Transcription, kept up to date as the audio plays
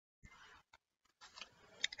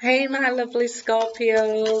Hey, my lovely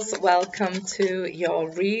Scorpios, welcome to your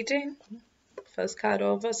reading. First card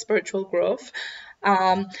over, spiritual growth.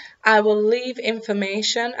 I will leave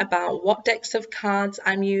information about what decks of cards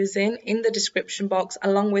I'm using in the description box,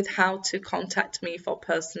 along with how to contact me for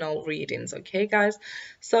personal readings. Okay, guys?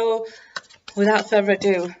 So, without further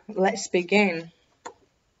ado, let's begin.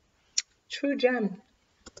 True gem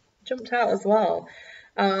jumped out as well.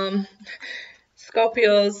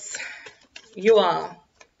 Scorpios, you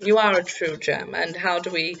are a true gem. And how do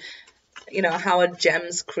we, how are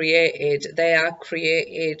gems created? They are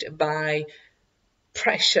created by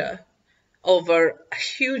pressure over a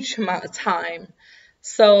huge amount of time.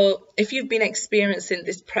 So if you've been experiencing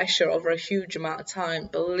this pressure over a huge amount of time,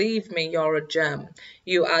 believe me, you're a gem.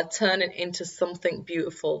 You are turning into something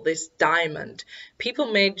beautiful, this diamond.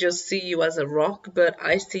 People may just see you as a rock, but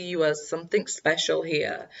I see you as something special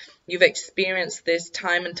here. You've experienced this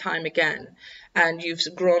time and time again, and you've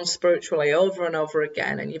grown spiritually over and over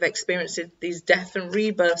again, and you've experienced these death and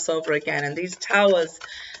rebirths over again, and these towers,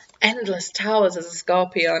 endless towers as a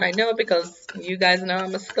Scorpio. And I know because you guys know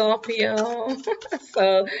I'm a Scorpio.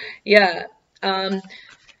 So yeah,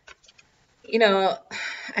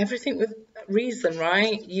 everything with reason,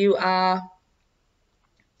 right? You have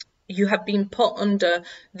been put under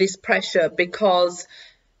this pressure because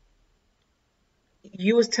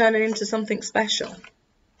you was turning into something special,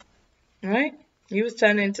 right? You was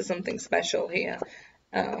turning into something special here.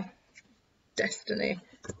 Destiny.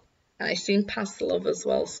 I seen past love as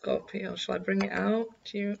well, Scorpio. Shall I bring it out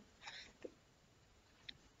to you?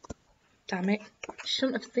 Damn it.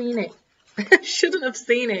 Shouldn't have seen it. Shouldn't have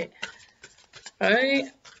seen it. Right?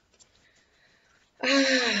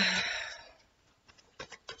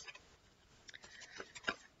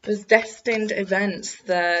 There's destined events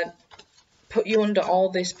that put you under all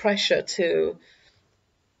this pressure to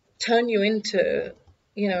turn you into,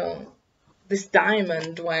 this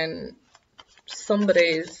diamond. When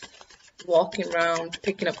somebody's walking around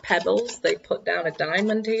picking up pebbles, they put down a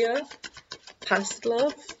diamond here. Past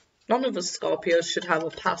love. None of us Scorpios should have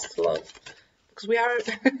a past love, because we are,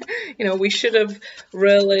 we should have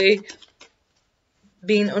really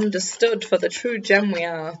been understood for the true gem we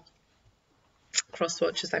are.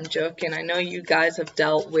 Crosswatchers, I'm joking. I know you guys have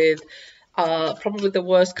dealt with probably the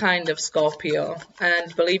worst kind of Scorpio,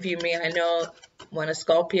 and believe you me, I know when a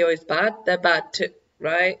Scorpio is bad, they're bad too,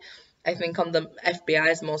 right? I think on the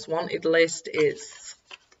FBI's most wanted list, it's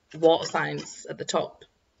water signs at the top.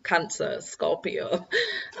 Cancer, Scorpio.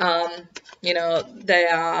 They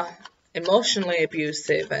are emotionally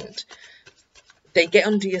abusive, and they get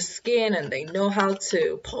under your skin, and they know how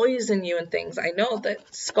to poison you and things. I know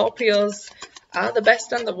that Scorpios are the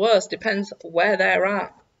best and the worst, depends where they're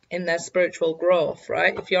at in their spiritual growth,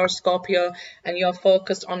 right? If you're a Scorpio and you're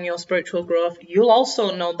focused on your spiritual growth, you'll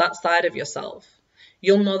also know that side of yourself.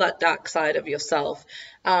 You'll know that dark side of yourself.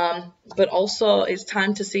 But also it's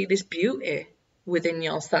time to see this beauty within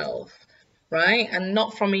yourself, right? And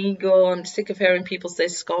not from ego. I'm sick of hearing people say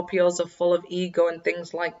Scorpios are full of ego and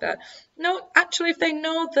things like that. No, actually, if they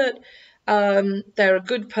know that they're a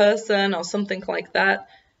good person or something like that,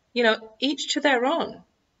 each to their own.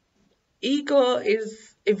 Ego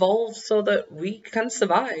is evolved so that we can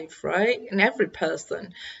survive, right? In every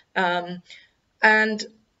person. And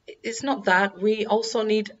it's not that. We also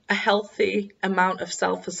need a healthy amount of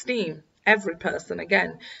self-esteem. Every person,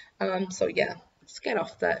 again. So yeah, let's get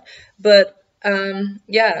off that. But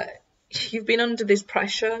yeah, you've been under this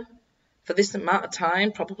pressure for this amount of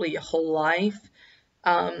time, probably your whole life,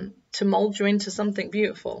 to mold you into something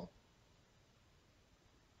beautiful.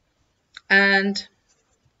 And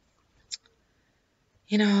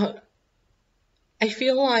I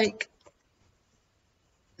feel like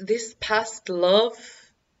this past love,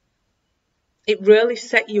 it really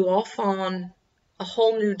set you off on a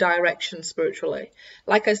whole new direction spiritually.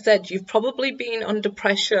 Like I said, you've probably been under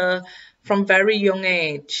pressure from very young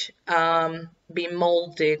age, being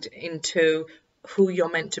molded into who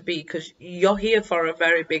you're meant to be, because you're here for a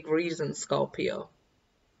very big reason, Scorpio.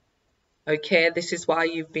 Okay, this is why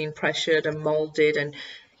you've been pressured and molded, and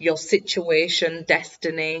your situation,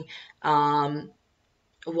 destiny,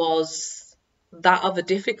 was that of a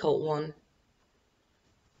difficult one.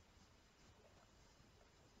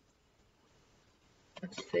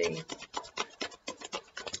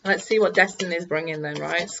 Let's see what destiny is bringing then,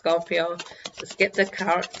 right, Scorpio? Let's get the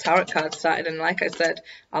tarot card started. And like I said,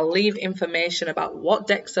 I'll leave information about what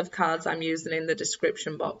decks of cards I'm using in the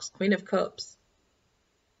description box. Queen of Cups.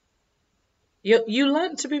 You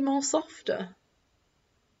learnt to be more softer.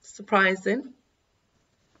 Surprising.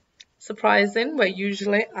 Where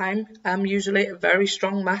usually I'm usually a very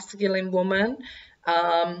strong masculine woman.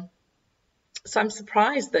 So I'm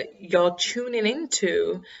surprised that you're tuning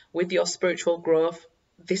into, with your spiritual growth,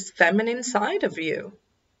 this feminine side of you.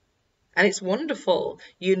 And it's wonderful.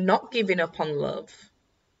 You're not giving up on love.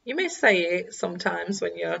 You may say it sometimes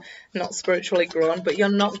when you're not spiritually grown, but you're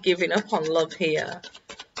not giving up on love here.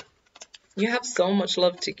 You have so much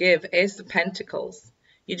love to give. Ace of Pentacles.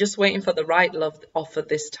 You're just waiting for the right love offer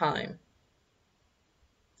this time.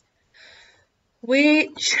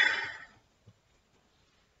 Which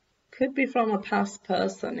could be from a past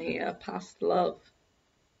person here, past love.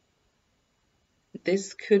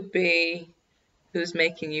 This could be who's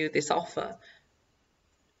making you this offer.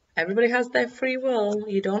 Everybody has their free will.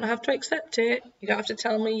 You don't have to accept it. You don't have to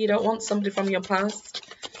tell me you don't want somebody from your past.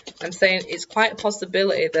 I'm saying it's quite a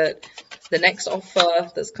possibility that the next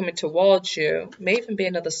offer that's coming towards you may even be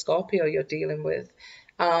another Scorpio you're dealing with.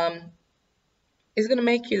 Is going to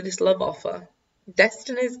make you this love offer.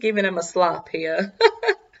 Destiny's giving him a slap here.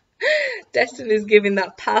 Destiny's giving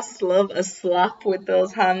that past love a slap with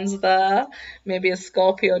those hands there. Maybe a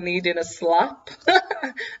Scorpio needing a slap.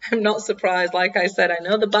 I'm not surprised. Like I said, I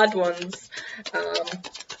know the bad ones.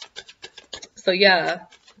 So yeah,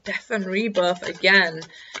 death and rebirth again.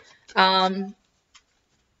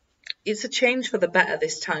 It's a change for the better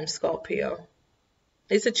this time, Scorpio.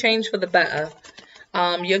 It's a change for the better.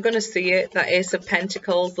 You're going to see it, that Ace of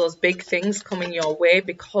Pentacles, those big things coming your way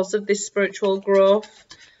because of this spiritual growth.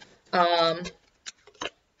 The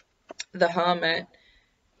Hermit.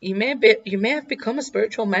 You may have become a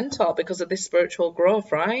spiritual mentor because of this spiritual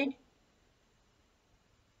growth, right?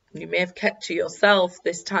 You may have kept to yourself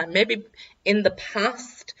this time. Maybe in the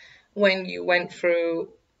past, when you went through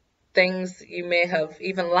things, you may have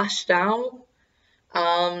even lashed out.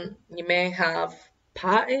 You may have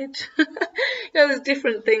parted. There's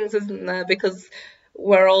different things, isn't there? Because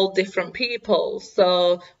we're all different people,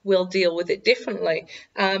 so we'll deal with it differently.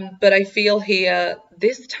 But I feel here,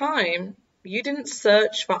 this time, you didn't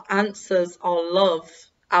search for answers or love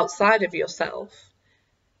outside of yourself.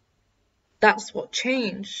 That's what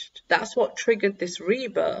changed. That's what triggered this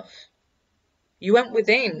rebirth. You went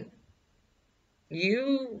within.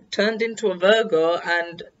 You turned into a Virgo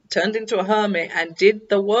and turned into a Hermit and did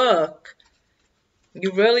the work.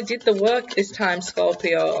 You really did the work this time,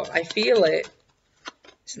 Scorpio. I feel it.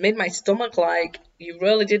 It's made my stomach like you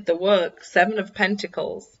really did the work. 7 of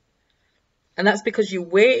Pentacles. And that's because you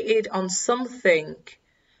waited on something.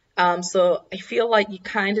 So I feel like you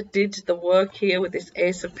kind of did the work here with this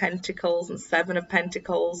Ace of Pentacles and 7 of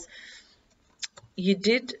Pentacles.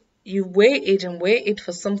 You waited and waited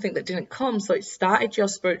for something that didn't come. So it started your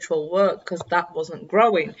spiritual work because that wasn't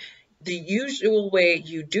growing. The usual way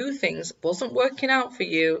you do things wasn't working out for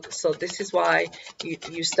you. So this is why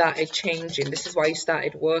you started changing. This is why you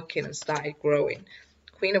started working and started growing.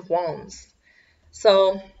 Queen of Wands.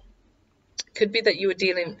 So could be that you were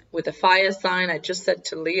dealing with a fire sign. I just said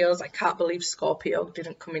to Leos, I can't believe Scorpio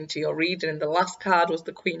didn't come into your reading. And the last card was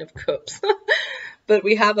the Queen of Cups. But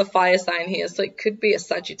we have a fire sign here. So it could be a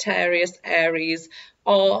Sagittarius, Aries,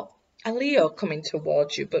 or a Leo coming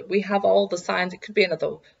towards you. But we have all the signs. It could be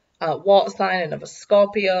another water sign, another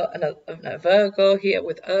Scorpio, another Virgo here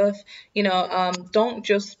with Earth. Don't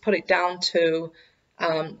just put it down to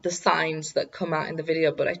the signs that come out in the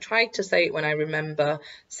video. But I try to say it when I remember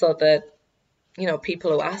so that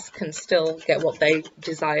people who ask can still get what they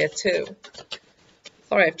desire too.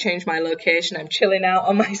 Sorry, I've changed my location. I'm chilling out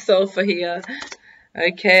on my sofa here.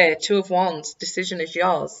 Okay, 2 of Wands. Decision is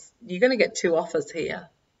yours. You're going to get 2 offers here.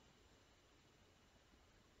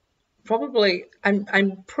 Probably,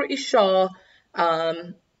 I'm pretty sure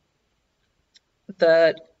that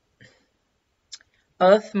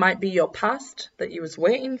Earth might be your past that you was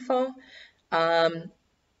waiting for.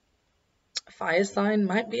 Fire sign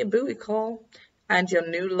might be a booty call, and your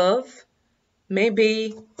new love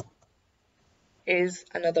maybe is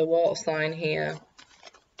another water sign here.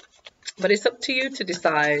 But it's up to you to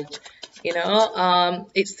decide.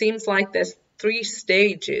 It seems like there's 3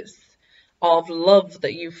 stages of love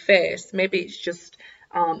that you face. Maybe it's just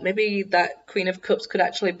maybe that Queen of Cups could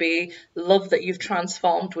actually be love that you've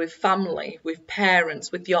transformed with family, with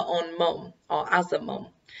parents, with your own mum or as a mum.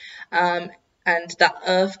 And that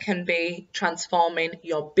Earth can be transforming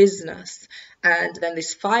your business. And then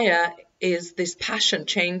this fire is this passion,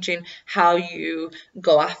 changing how you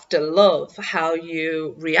go after love, how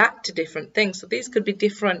you react to different things. So these could be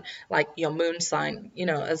different, like your moon sign,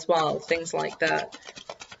 as well, things like that.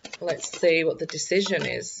 Let's see what the decision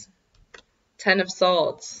is. 10 of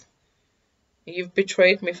Swords. You've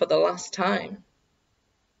betrayed me for the last time.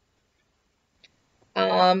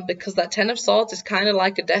 Because that 10 of Swords is kind of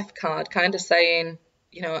like a death card, kind of saying,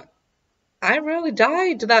 I really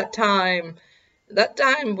died that time. That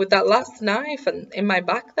time with that last knife and in my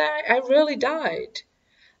back there, I really died.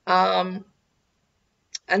 And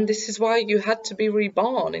this is why you had to be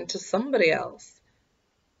reborn into somebody else,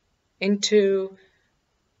 into,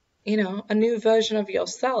 you know, a new version of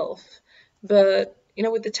yourself. But, you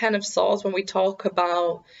know, with the Ten of Swords, when we talk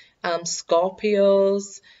about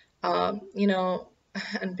Scorpios, you know,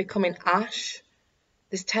 and becoming ash,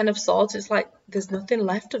 this Ten of Swords, it's like there's nothing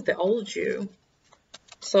left of the old you.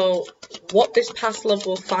 So what this past love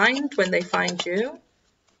will find when they find you,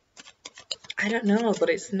 I don't know,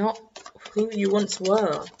 but it's not who you once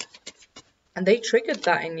were. And they triggered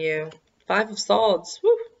that in you. Five of Swords,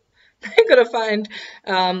 woo. They're going to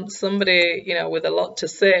find somebody, you know, with a lot to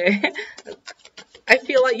say. I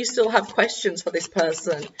feel like you still have questions for this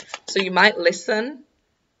person. So you might listen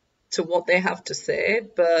to what they have to say,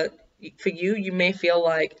 but for you, you may feel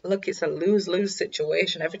like, look, it's a lose-lose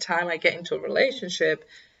situation. Every time I get into a relationship,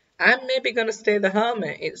 I'm maybe going to stay the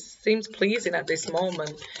hermit. It seems pleasing at this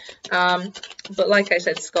moment. But like I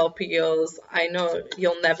said, Scorpios, I know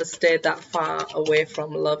you'll never stay that far away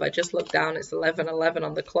from love. I just looked down, it's 11:11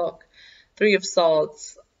 on the clock. Three of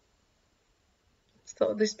Swords.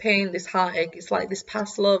 So this pain, this heartache, it's like this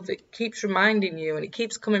past love. It keeps reminding you and it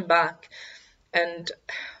keeps coming back. And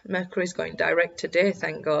Mercury's going direct today,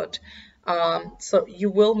 thank God. So you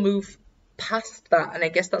will move past that, and I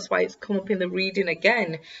guess that's why it's come up in the reading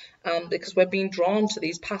again, because we're being drawn to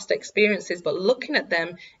these past experiences, but looking at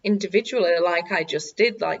them individually, like I just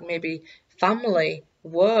did, like maybe family,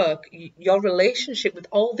 work, your relationship with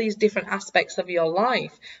all these different aspects of your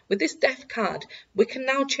life. With this Death card, we can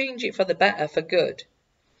now change it for the better, for good.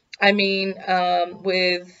 I mean,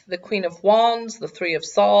 with the Queen of Wands, the Three of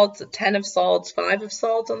Swords, the Ten of Swords, Five of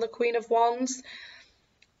Swords on the Queen of Wands,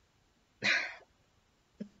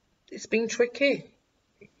 it's been tricky.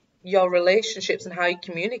 Your relationships and how you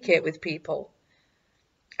communicate with people.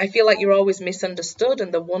 I feel like you're always misunderstood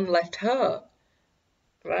and the one left hurt,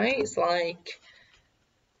 right? It's like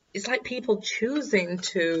people choosing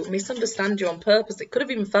to misunderstand you on purpose. It could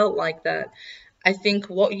have even felt like that. I think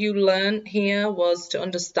what you learned here was to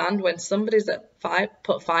understand when somebody's at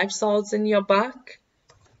put 5 swords in your back,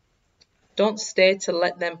 don't stay to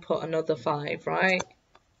let them put another 5, right?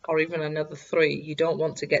 Or even another 3. You don't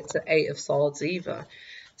want to get to 8 of swords either.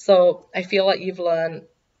 So I feel like you've learned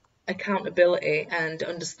accountability and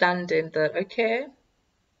understanding that, okay,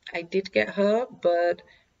 I did get hurt, but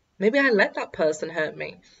maybe I let that person hurt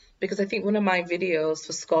me. Because I think one of my videos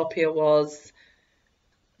for Scorpio was,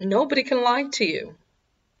 nobody can lie to you.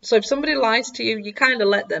 So if somebody lies to you, you kind of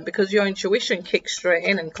let them, because your intuition kicks straight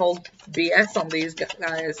in and calls BS on these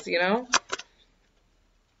guys, you know?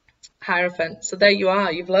 Hierophant. So there you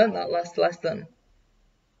are. You've learned that last lesson.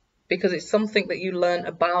 Because it's something that you learn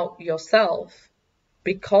about yourself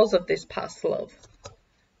because of this past love.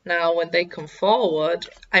 Now, when they come forward,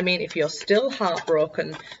 I mean, if you're still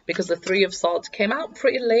heartbroken, because the Three of Swords came out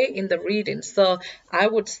pretty late in the reading, so I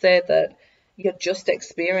would say that you're just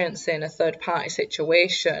experiencing a third-party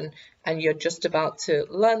situation and you're just about to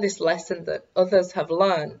learn this lesson that others have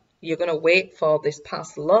learned. You're going to wait for this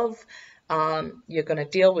past love. You're going to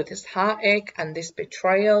deal with this heartache and this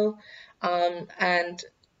betrayal. And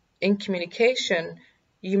in communication,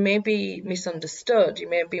 you may be misunderstood. You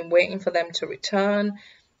may have been waiting for them to return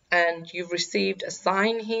and you've received a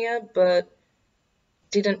sign here, but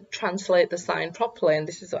didn't translate the sign properly. And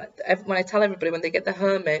this is when I tell everybody, when they get the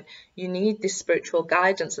Hermit, you need this spiritual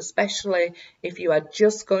guidance, especially if you are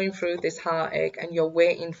just going through this heartache and you're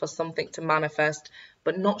waiting for something to manifest,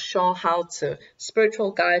 but not sure how to.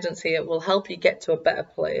 Spiritual guidance here will help you get to a better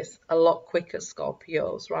place a lot quicker,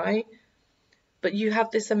 Scorpios, right? But you have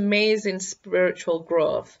this amazing spiritual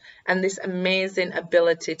growth and this amazing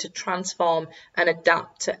ability to transform and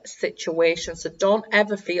adapt to situations. So don't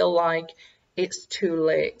ever feel like it's too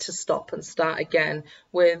late to stop and start again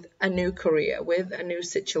with a new career, with a new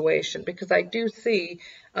situation. Because I do see,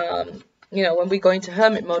 you know, when we go into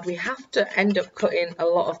hermit mode, we have to end up cutting a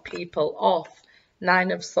lot of people off.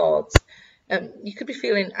 9 of Swords. You could be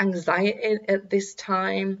feeling anxiety at this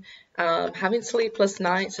time, having sleepless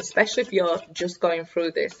nights, especially if you're just going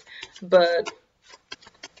through this. But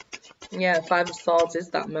yeah, 5 of Swords is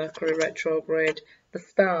that Mercury retrograde. The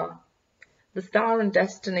Star and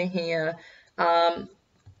Destiny here.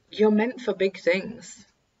 You're meant for big things.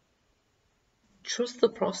 Trust the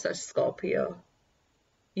process, Scorpio.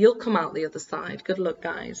 You'll come out the other side. Good luck,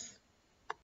 guys.